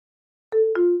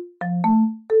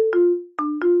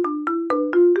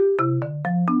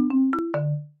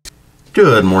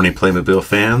Good morning, Playmobil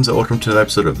fans. Welcome to another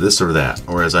episode of This or That,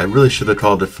 or as I really should have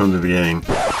called it from the beginning,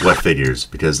 What Figures,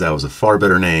 because that was a far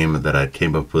better name that I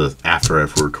came up with after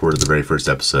I recorded the very first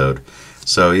episode.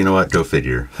 So, you know what? Go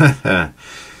figure.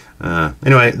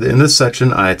 Anyway, in this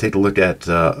section, I take a look at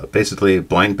basically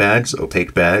blank bags,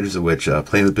 opaque bags, which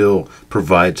Playmobil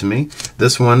provide to me.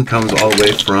 This one comes all the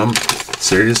way from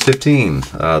Series 15.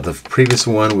 The previous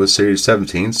one was Series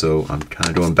 17, so I'm kind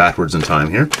of going backwards in time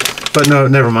here. But no,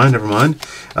 never mind.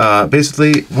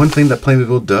 Basically, one thing that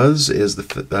Playmobil does is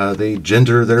they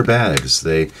gender their bags.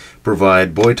 They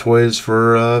provide boy toys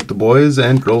for the boys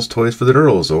and girls toys for the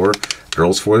girls, or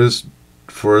girls toys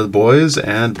for the boys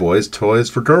and boys toys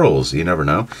for girls. You never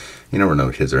know. You never know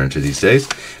what kids are into these days.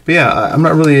 But yeah, I'm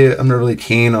not really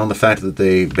keen on the fact that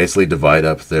they basically divide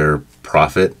up their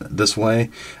profit this way.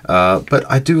 But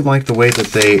I do like the way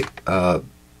that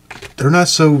they're not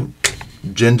so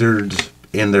gendered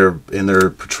in their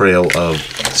portrayal of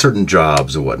certain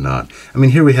jobs or whatnot. I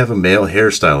mean, here we have a male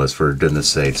hairstylist, for goodness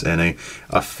sakes, and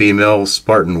a female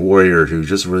Spartan warrior who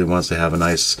just really wants to have a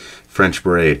nice French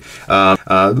braid.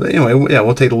 Anyway, yeah,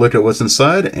 we'll take a look at what's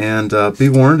inside, and be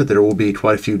warned that there will be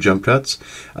quite a few jump cuts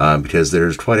because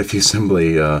there's quite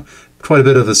a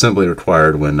bit of assembly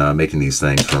required when making these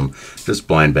things from just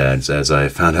blind bags, as I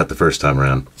found out the first time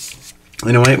around.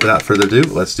 Anyway, without further ado,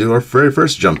 let's do our very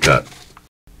first jump cut.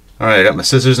 Alright, I got my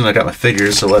scissors and I got my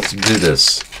figures, so let's do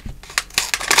this.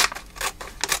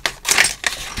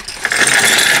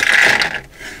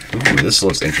 Ooh, this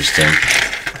looks interesting.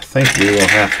 I think we will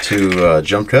have to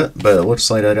jump cut, but it looks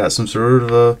like I got some sort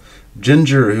of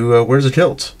ginger who wears a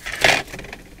kilt.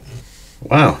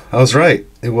 Wow, I was right.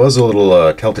 It was a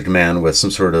little Celtic man with some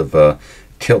sort of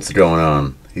kilt going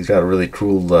on. He's got a really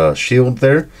cool shield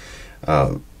there.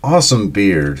 Awesome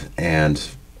beard and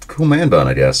cool man bun,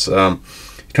 I guess.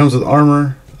 It comes with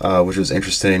armor, which is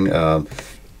interesting.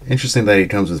 Interesting that he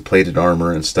comes with plated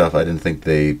armor and stuff. I didn't think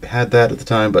they had that at the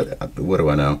time, but what do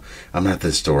I know? I'm not the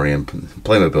historian.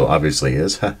 Playmobil obviously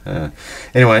is.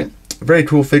 Anyway, very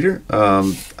cool figure.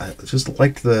 I just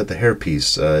liked the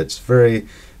hairpiece. It's very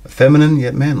feminine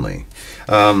yet manly.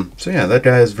 So yeah, that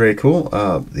guy is very cool.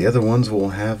 The other ones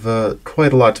will have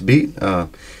quite a lot to beat,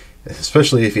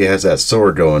 especially if he has that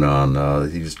sword going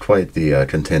on. He's quite the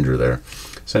contender there.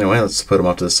 So anyway, let's put them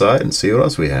off to the side and see what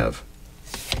else we have.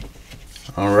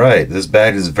 Alright, this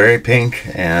bag is very pink,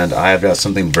 and I've got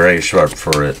something very sharp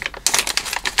for it.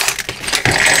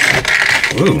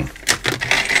 Ooh.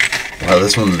 Wow,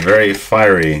 this one's very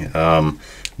fiery.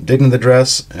 Digging the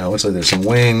dress. It looks like there's some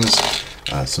wings,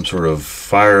 some sort of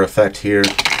fire effect here.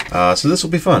 So this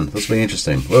will be fun. This will be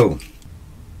interesting. Whoa.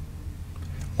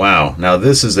 Wow, now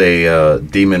this is a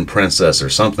demon princess or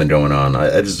something going on.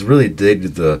 I just really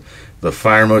dig the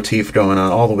fire motif going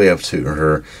on all the way up to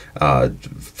her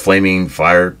flaming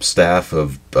fire staff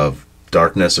of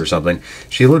darkness or something.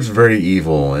 She looks very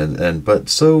evil but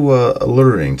so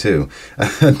alluring too.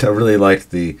 I really like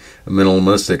the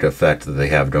minimalistic effect that they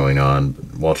have going on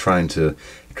while trying to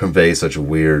convey such a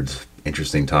weird,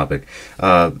 interesting topic.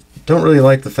 Don't really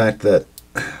like the fact that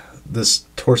this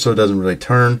torso doesn't really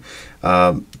turn.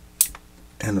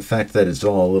 And the fact that it's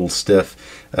all a little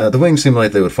stiff. The wings seem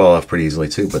like they would fall off pretty easily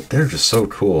too, but they're just so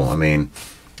cool. I mean,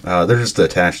 they're just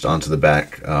attached onto the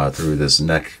back through this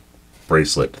neck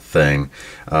bracelet thing.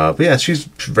 But yeah, she's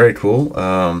very cool.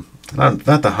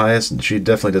 Not the highest. She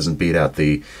definitely doesn't beat out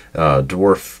the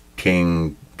dwarf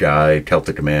king guy,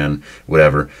 Celtic man,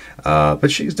 whatever. But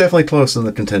she's definitely close in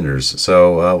the contenders.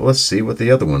 So let's see what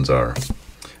the other ones are.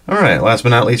 Alright, last but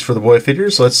not least for the boy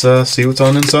figures, let's see what's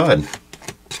on inside.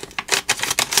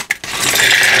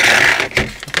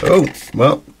 Oh,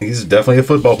 well, he's definitely a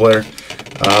football player.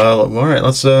 All right,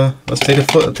 let's take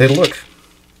a look.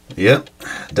 Yep,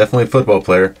 definitely a football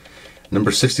player.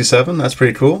 Number 67. That's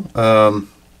pretty cool.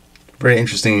 Very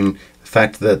interesting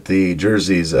fact that the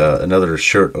jersey's another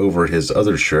shirt over his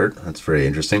other shirt. That's very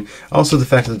interesting. Also, the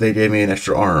fact that they gave me an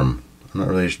extra arm. I'm not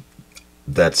really.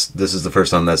 This is the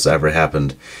first time that's ever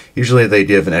happened. Usually they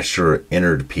give an extra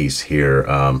innard piece here.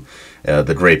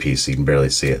 The gray piece, you can barely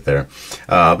see it there.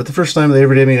 But the first time they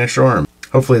ever gave me an extra arm.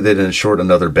 Hopefully they didn't short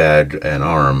another bag and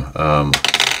arm.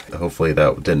 Hopefully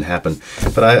that didn't happen.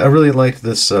 But I really liked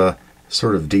this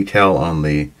sort of decal on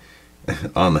the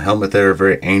helmet there.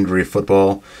 Very angry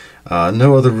football.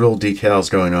 No other real decals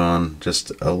going on.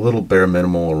 Just a little bare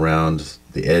minimal around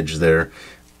the edge there.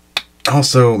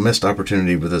 Also, missed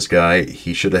opportunity with this guy.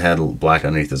 He should have had black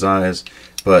underneath his eyes.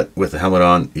 But with the helmet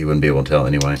on, you wouldn't be able to tell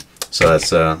anyway. So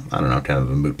that's, I don't know, kind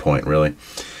of a moot point, really.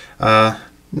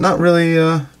 Not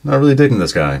really digging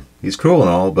this guy. He's cool and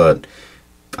all, but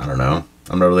I don't know.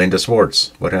 I'm not really into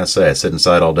sports. What can I say? I sit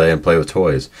inside all day and play with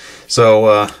toys.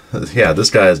 So, yeah, this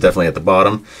guy is definitely at the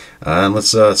bottom. And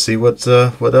let's see what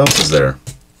else is there.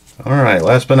 All right,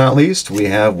 last but not least, we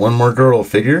have one more girl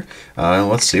figure.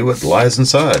 Let's see what lies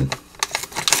inside.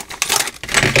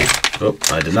 Oh,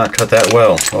 I did not cut that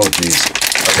well. Oh, geez.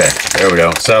 Okay, there we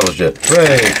go. Salvaged it.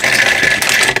 Hooray!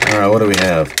 All right, what do we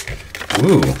have?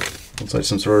 Ooh, looks like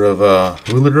some sort of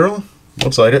hula girl.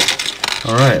 Looks like it.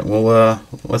 All right, well,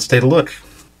 let's take a look.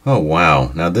 Oh,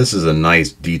 wow. Now, this is a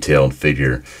nice detailed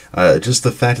figure. Just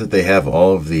the fact that they have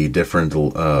all of the different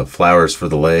flowers for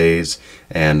the leis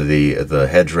and the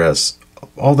headdress,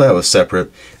 all that was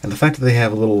separate. And the fact that they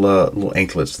have little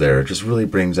anklets there just really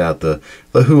brings out the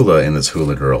hula in this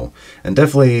hula girl. And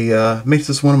definitely makes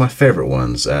this one of my favorite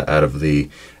ones out of the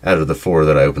 4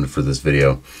 that I opened for this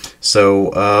video.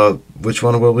 So, which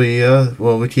one will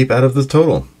we keep out of the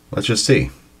total? Let's just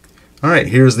see. Alright,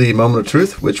 here's the moment of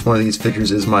truth. Which one of these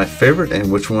figures is my favorite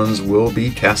and which ones will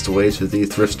be cast away to the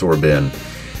thrift store bin.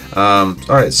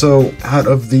 Alright, so out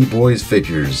of the boys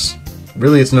figures,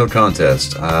 really it's no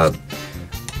contest.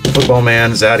 Football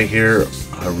Man is out of here.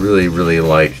 I really, really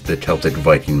like the Celtic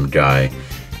Viking guy.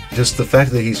 Just the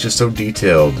fact that he's just so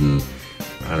detailed and,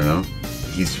 I don't know,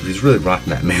 he's really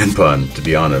rocking that man bun, to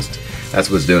be honest.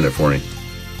 That's what's doing it for me.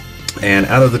 And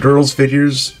out of the girls'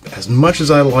 figures, as much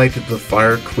as I like the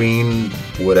Fire Queen,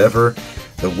 whatever,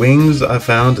 the wings I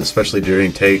found, especially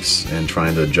during takes and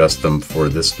trying to adjust them for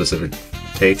this specific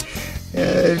take,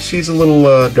 she's a little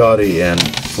gaudy and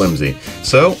flimsy.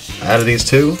 So, out of these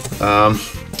two,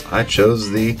 I chose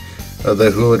the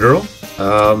Hula Girl.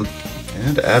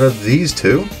 And out of these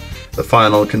two, the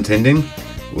final contending,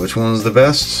 which one's the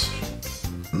best?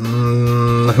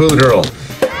 The Hula Girl.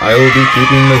 I will be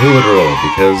keeping the Hula Girl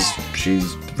because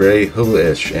she's very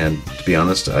hula-ish, and to be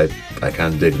honest, I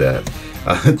kind of dig that.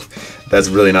 That's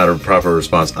really not a proper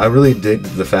response. I really dig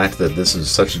the fact that this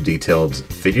is such a detailed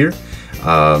figure.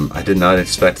 I did not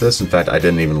expect this. In fact, I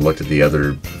didn't even look at the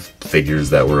other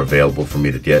figures that were available for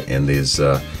me to get in these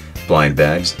blind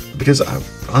bags, because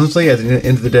honestly, at the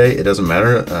end of the day, it doesn't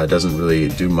matter. It doesn't really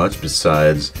do much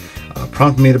besides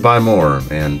prompt me to buy more,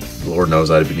 and Lord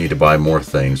knows I need to buy more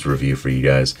things to review for you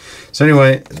guys. So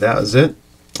anyway, that was it.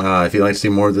 If you'd like to see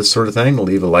more of this sort of thing,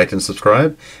 leave a like and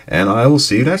subscribe, and I will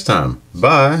see you next time.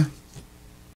 Bye!